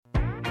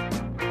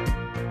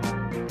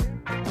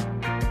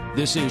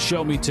This is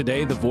Show Me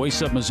Today, the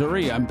voice of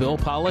Missouri. I'm Bill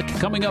Pollock.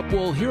 Coming up,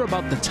 we'll hear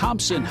about the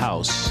Thompson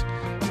House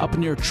up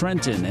near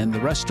Trenton and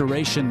the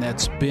restoration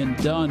that's been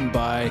done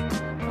by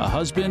a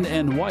husband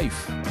and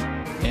wife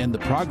and the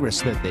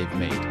progress that they've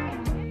made.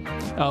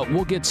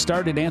 We'll get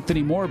started.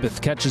 Anthony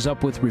Morbith catches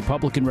up with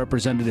Republican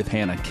Representative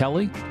Hannah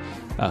Kelly,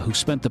 who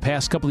spent the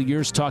past couple of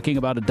years talking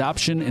about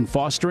adoption and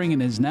fostering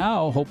and is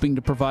now hoping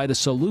to provide a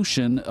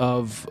solution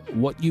of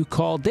what you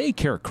call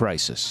daycare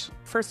crisis.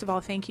 First of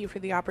all, thank you for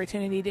the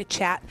opportunity to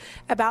chat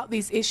about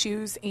these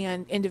issues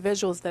and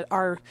individuals that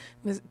are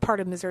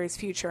part of Missouri's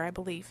future, I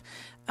believe.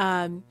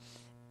 I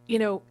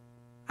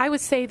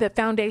would say the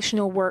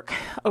foundational work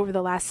over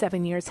the last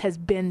 7 years has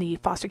been the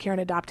foster care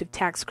and adoptive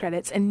tax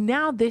credits. And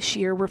now this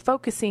year, we're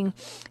focusing,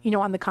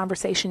 on the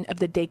conversation of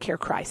the daycare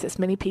crisis.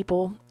 Many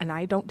people, and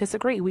I don't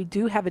disagree, we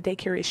do have a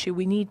daycare issue.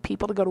 We need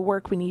people to go to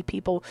work. We need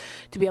people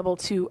to be able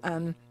to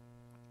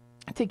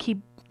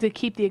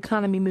keep the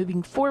economy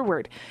moving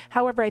forward.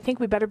 However, I think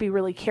we better be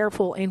really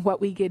careful in what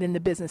we get in the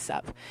business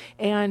of.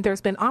 And there's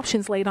been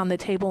options laid on the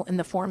table in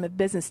the form of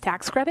business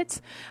tax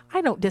credits.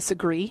 I don't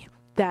disagree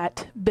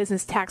that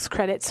business tax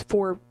credits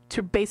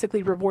to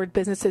basically reward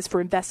businesses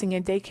for investing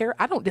in daycare.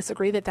 I don't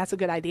disagree that that's a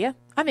good idea.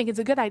 I think it's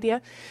a good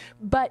idea.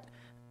 But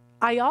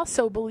I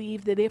also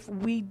believe that if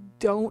we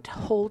don't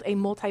hold a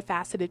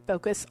multifaceted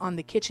focus on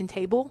the kitchen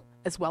table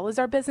as well as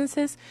our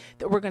businesses,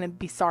 that we're going to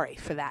be sorry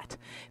for that.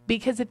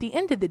 Because at the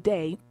end of the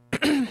day,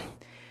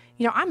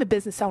 I'm a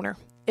business owner.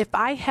 If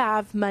I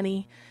have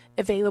money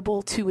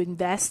available to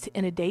invest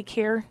in a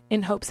daycare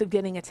in hopes of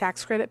getting a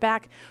tax credit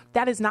back,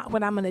 that is not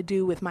what I'm going to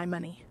do with my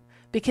money,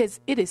 because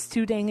it is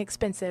too dang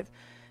expensive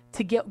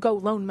to go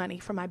loan money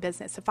for my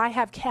business. If I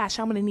have cash,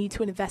 I'm going to need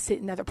to invest it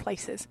in other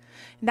places.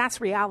 And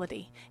that's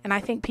reality. And I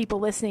think people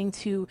listening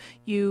to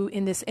you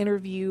in this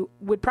interview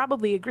would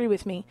probably agree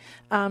with me.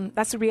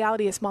 That's the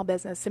reality of small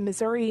business. And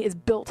Missouri is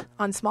built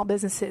on small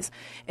businesses.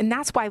 And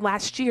that's why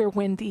last year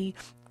when the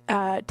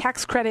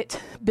tax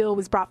credit bill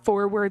was brought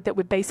forward that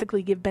would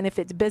basically give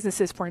benefit to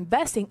businesses for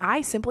investing,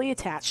 I simply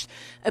attached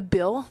a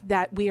bill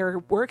that we are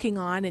working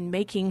on and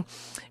making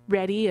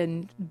ready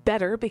and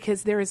better,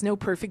 because there is no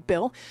perfect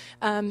bill.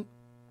 I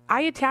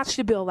attached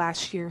a bill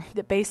last year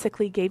that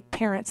basically gave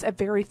parents a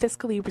very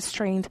fiscally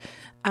restrained,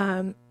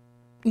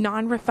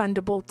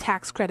 non-refundable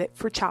tax credit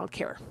for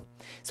childcare.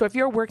 So if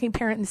you're a working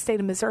parent in the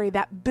state of Missouri,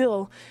 that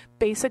bill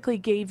basically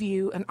gave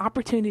you an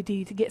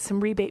opportunity to get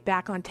some rebate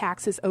back on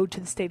taxes owed to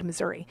the state of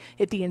Missouri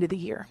at the end of the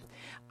year.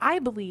 I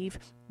believe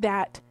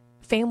that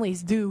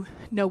families do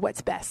know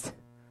what's best.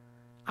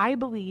 I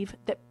believe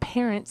that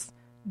parents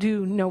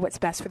do know what's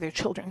best for their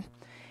children.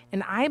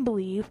 And I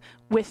believe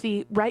with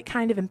the right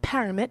kind of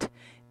empowerment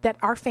that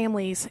our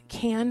families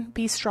can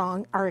be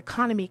strong, our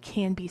economy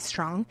can be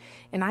strong.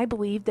 And I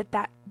believe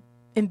that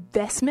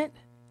investment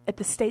at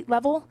the state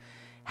level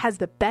has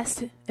the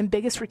best and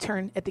biggest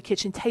return at the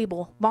kitchen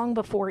table long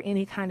before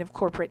any kind of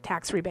corporate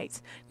tax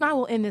rebates. And I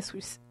will end this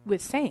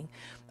with saying,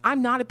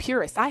 I'm not a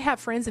purist. I have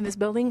friends in this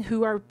building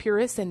who are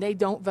purists and they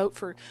don't vote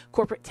for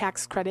corporate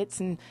tax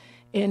credits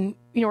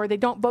or they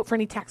don't vote for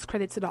any tax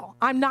credits at all.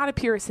 I'm not a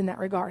purist in that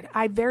regard.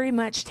 I very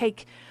much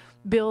take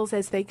bills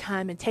as they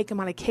come and take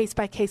them on a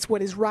case-by-case,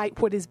 what is right,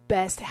 what is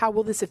best, how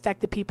will this affect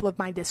the people of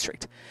my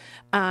district.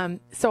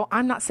 So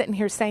I'm not sitting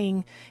here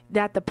saying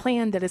that the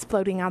plan that is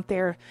floating out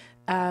there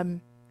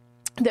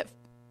that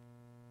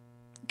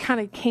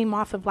kind of came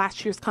off of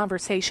last year's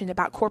conversation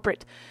about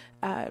corporate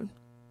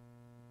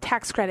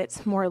tax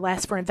credits, more or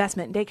less, for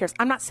investment in daycares.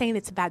 I'm not saying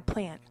it's a bad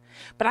plan,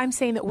 but I'm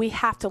saying that we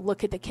have to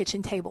look at the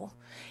kitchen table.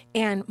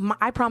 And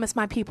I promised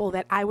my people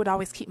that I would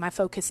always keep my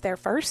focus there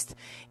first.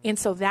 And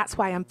so that's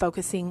why I'm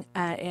focusing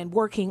and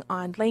working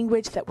on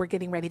language that we're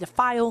getting ready to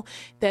file,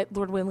 that,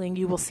 Lord willing,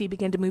 you will see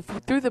begin to move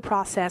through the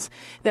process,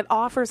 that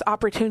offers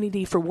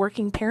opportunity for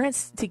working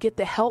parents to get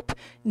the help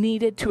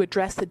needed to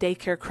address the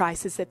daycare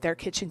crisis at their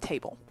kitchen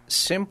table.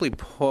 Simply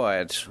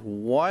put,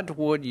 what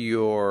would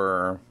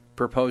your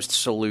proposed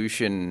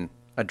solution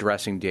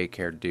addressing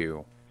daycare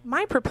do?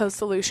 My proposed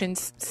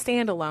solutions,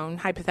 standalone,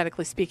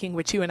 hypothetically speaking,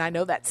 which you and I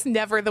know that's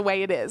never the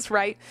way it is,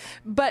 right?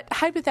 But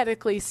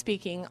hypothetically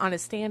speaking, on a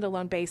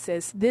standalone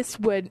basis, this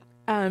would,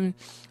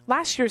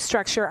 last year's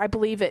structure, I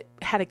believe it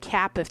had a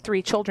cap of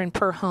 3 children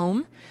per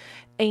home,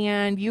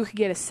 and you could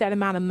get a set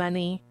amount of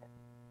money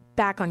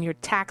back on your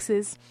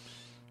taxes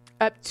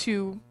up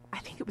to, I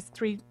think it was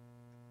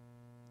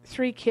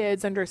three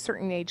kids under a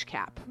certain age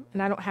cap,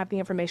 and I don't have the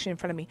information in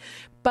front of me.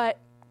 But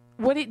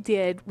what it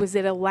did was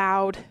it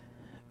allowed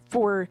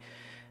for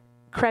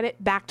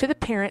credit back to the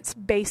parents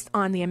based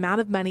on the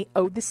amount of money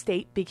owed the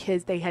state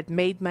because they had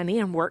made money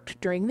and worked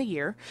during the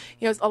year.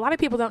 A lot of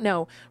people don't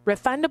know,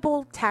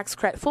 refundable tax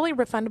credit, fully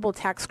refundable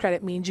tax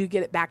credit means you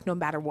get it back no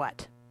matter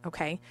what,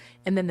 okay?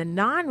 And then the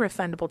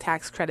non-refundable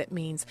tax credit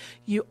means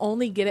you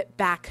only get it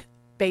back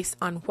based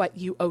on what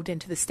you owed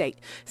into the state.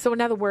 So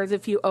in other words,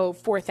 if you owe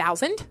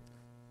 $4,000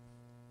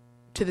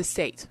 to the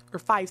state, or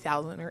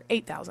 $5,000 or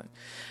 $8,000,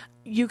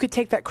 you could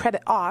take that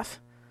credit off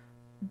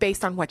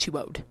based on what you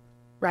owed,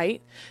 right?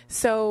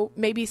 So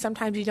maybe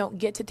sometimes you don't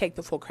get to take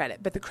the full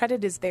credit, but the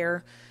credit is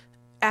there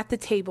at the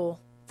table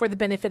for the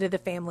benefit of the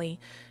family,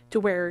 to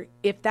where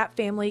if that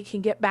family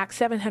can get back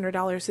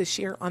 $700 this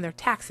year on their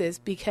taxes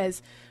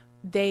because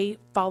they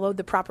followed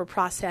the proper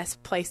process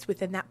placed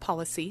within that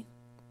policy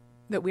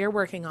that we are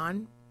working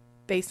on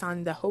based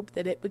on the hope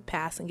that it would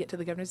pass and get to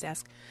the governor's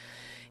desk,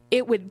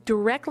 it would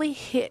directly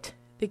hit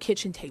the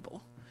kitchen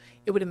table.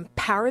 It would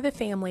empower the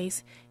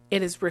families.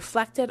 It is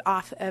reflected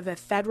off of a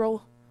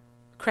federal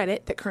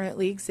credit that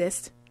currently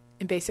exists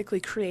and basically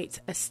creates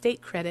a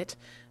state credit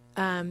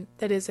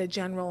that is a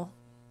general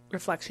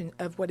reflection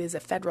of what is a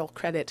federal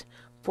credit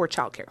for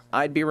childcare.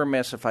 I'd be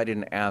remiss if I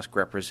didn't ask,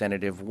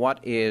 Representative, what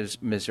is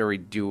Missouri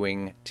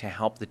doing to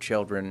help the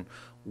children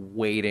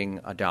waiting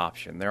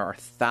adoption? There are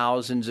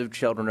thousands of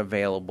children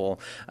available.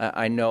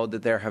 I know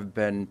that there have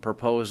been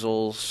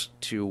proposals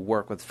to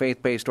work with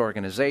faith-based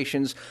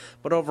organizations,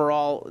 but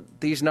overall,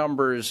 these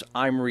numbers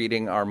I'm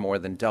reading are more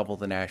than double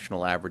the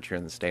national average here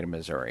in the state of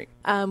Missouri.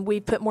 We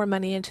put more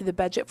money into the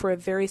budget for a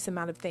various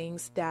amount of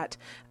things that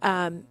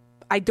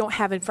I don't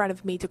have in front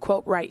of me to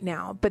quote right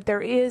now, but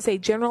there is a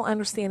general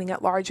understanding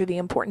at large of the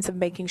importance of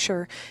making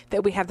sure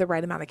that we have the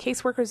right amount of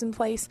caseworkers in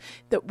place,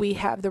 that we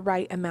have the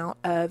right amount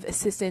of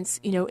assistance,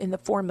 in the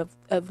form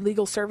of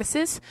legal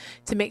services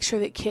to make sure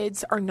that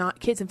kids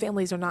and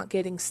families are not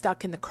getting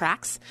stuck in the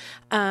cracks.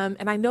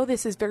 And I know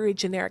this is very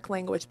generic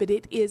language, but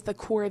it is the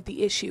core of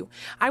the issue.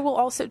 I will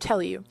also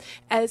tell you,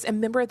 as a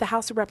member of the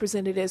House of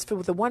Representatives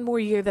for the one more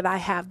year that I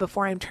have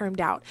before I'm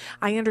termed out,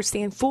 I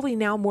understand fully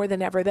now more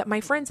than ever that my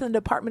friends in the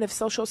Department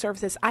of Social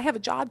Services, I have a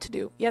job to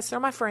do. Yes, they're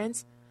my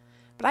friends,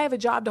 but I have a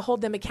job to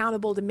hold them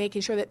accountable to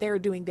making sure that they're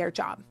doing their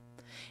job.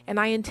 And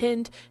I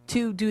intend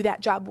to do that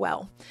job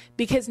well,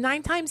 because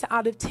 9 times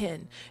out of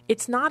 10,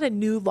 it's not a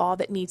new law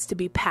that needs to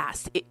be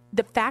passed.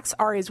 The facts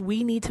are is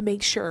we need to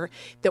make sure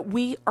that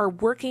we are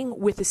working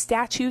with the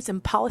statutes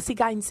and policy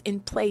guidance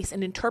in place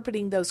and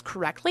interpreting those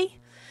correctly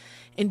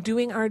and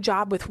doing our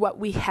job with what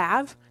we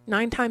have.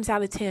 9 times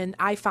out of 10,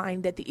 I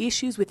find that the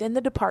issues within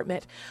the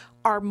department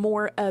are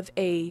more of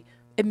a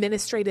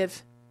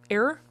administrative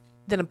error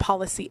than a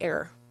policy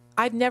error.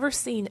 I've never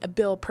seen a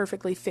bill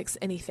perfectly fix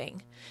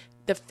anything.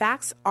 The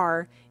facts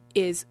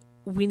is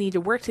we need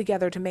to work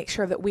together to make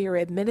sure that we are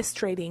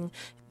administrating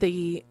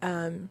the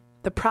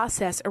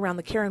process around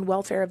the care and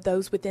welfare of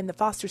those within the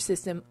foster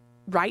system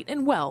right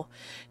and well,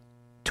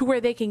 to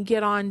where they can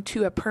get on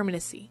to a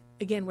permanency.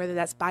 Again, whether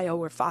that's bio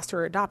or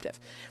foster or adoptive,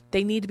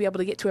 they need to be able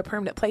to get to a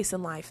permanent place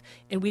in life,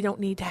 and we don't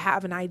need to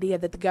have an idea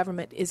that the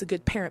government is a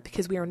good parent,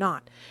 because we are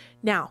not.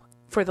 Now,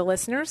 for the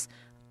listeners,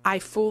 I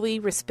fully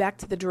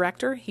respect the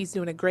director. He's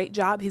doing a great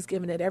job. He's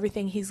given it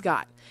everything he's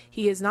got.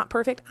 He is not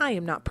perfect. I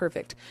am not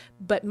perfect.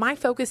 But my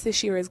focus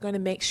this year is going to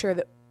make sure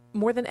that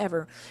more than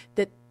ever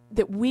that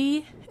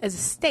we as a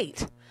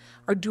state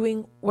are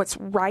doing what's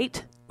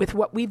right with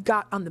what we've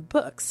got on the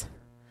books.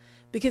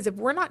 Because if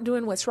we're not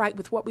doing what's right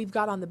with what we've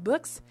got on the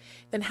books,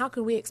 then how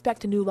can we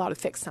expect a new law to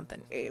fix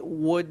something?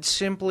 Would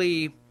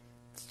simply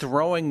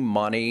throwing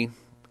money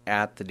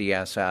at the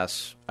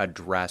DSS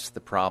address the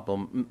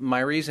problem? My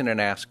reason in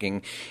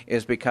asking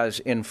is because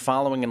in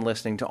following and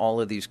listening to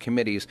all of these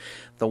committees,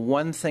 the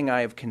one thing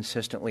I have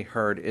consistently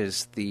heard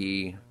is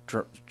the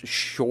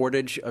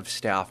shortage of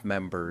staff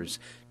members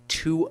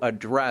to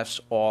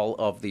address all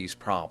of these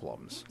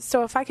problems.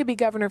 So if I could be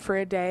governor for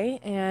a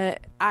day,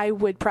 I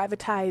would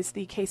privatize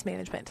the case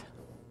management.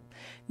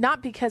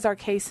 Not because our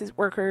case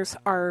workers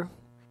are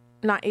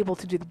not able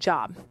to do the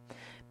job,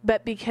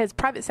 but because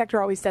private sector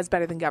always does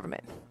better than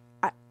government.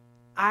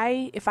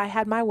 If I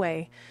had my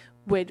way,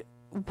 would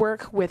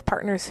work with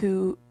partners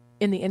who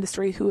in the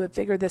industry who have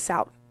figured this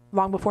out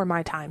long before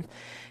my time,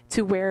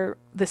 to where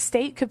the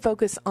state could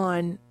focus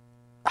on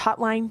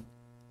hotline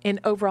and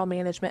overall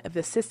management of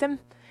the system,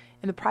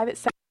 and the private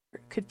sector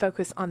could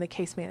focus on the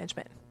case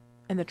management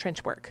and the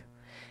trench work.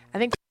 I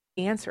think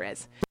the answer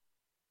is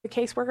the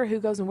caseworker who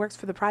goes and works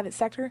for the private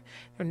sector,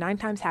 they're 9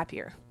 times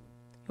happier.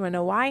 You want to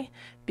know why?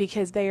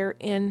 Because they are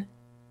in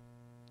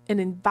an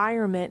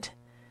environment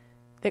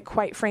that,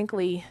 quite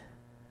frankly,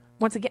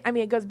 once again,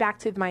 it goes back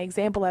to my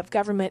example of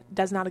government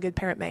does not a good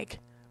parent make,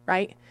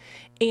 right?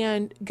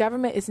 And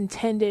government is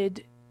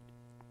intended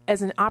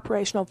as an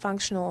operational,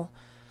 functional,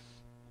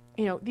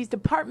 these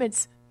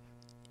departments'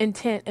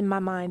 intent in my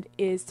mind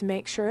is to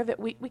make sure that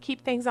we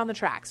keep things on the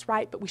tracks,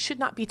 right? But we should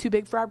not be too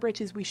big for our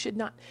britches. We should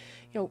not,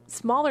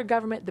 smaller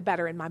government, the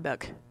better in my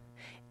book.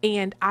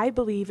 And I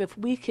believe if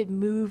we could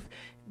move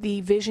the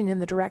vision in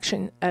the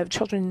direction of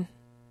children,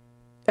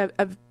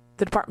 of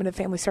the Department of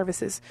Family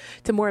Services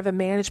to more of a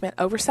management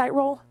oversight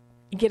role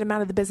and get them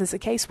out of the business of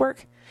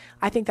casework,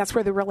 I think that's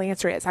where the real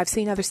answer is. I've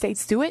seen other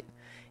states do it,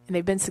 and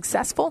they've been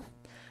successful.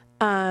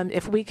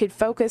 If we could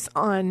focus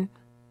on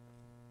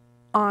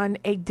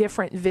a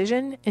different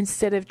vision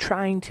instead of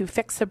trying to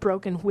fix a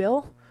broken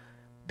wheel,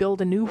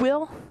 build a new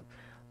wheel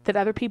that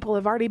other people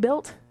have already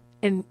built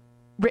and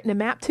written a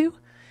map to.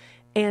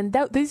 And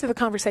these are the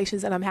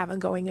conversations that I'm having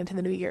going into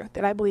the new year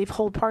that I believe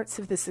hold parts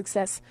of the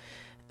success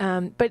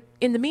But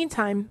in the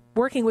meantime,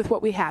 working with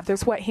what we have,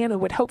 there's what Hannah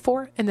would hope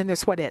for, and then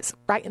there's what is,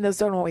 right? And those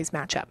don't always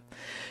match up.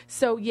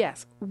 So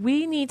yes,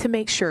 we need to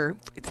make sure,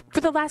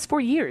 for the last 4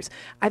 years,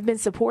 I've been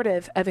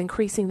supportive of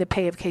increasing the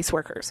pay of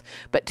caseworkers.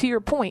 But to your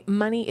point,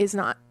 money is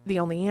not the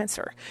only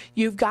answer.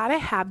 You've got to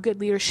have good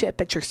leadership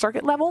at your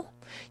circuit level.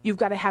 You've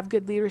got to have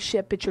good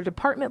leadership at your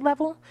department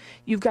level.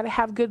 You've got to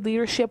have good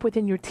leadership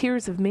within your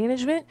tiers of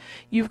management.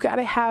 You've got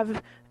to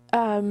have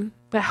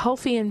a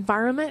healthy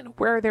environment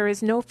where there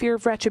is no fear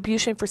of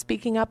retribution for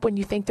speaking up when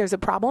you think there's a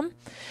problem.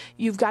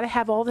 You've got to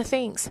have all the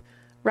things,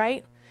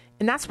 right?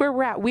 And that's where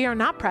we're at. We are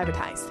not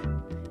privatized.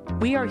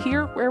 We are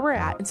here where we're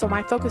at. And so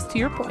my focus, to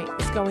your point,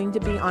 is going to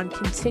be on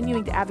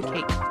continuing to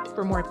advocate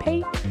for more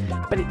pay,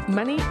 but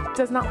money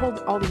does not hold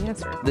all the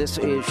answers. This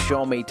is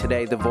Show Me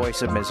Today, the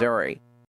Voice of Missouri.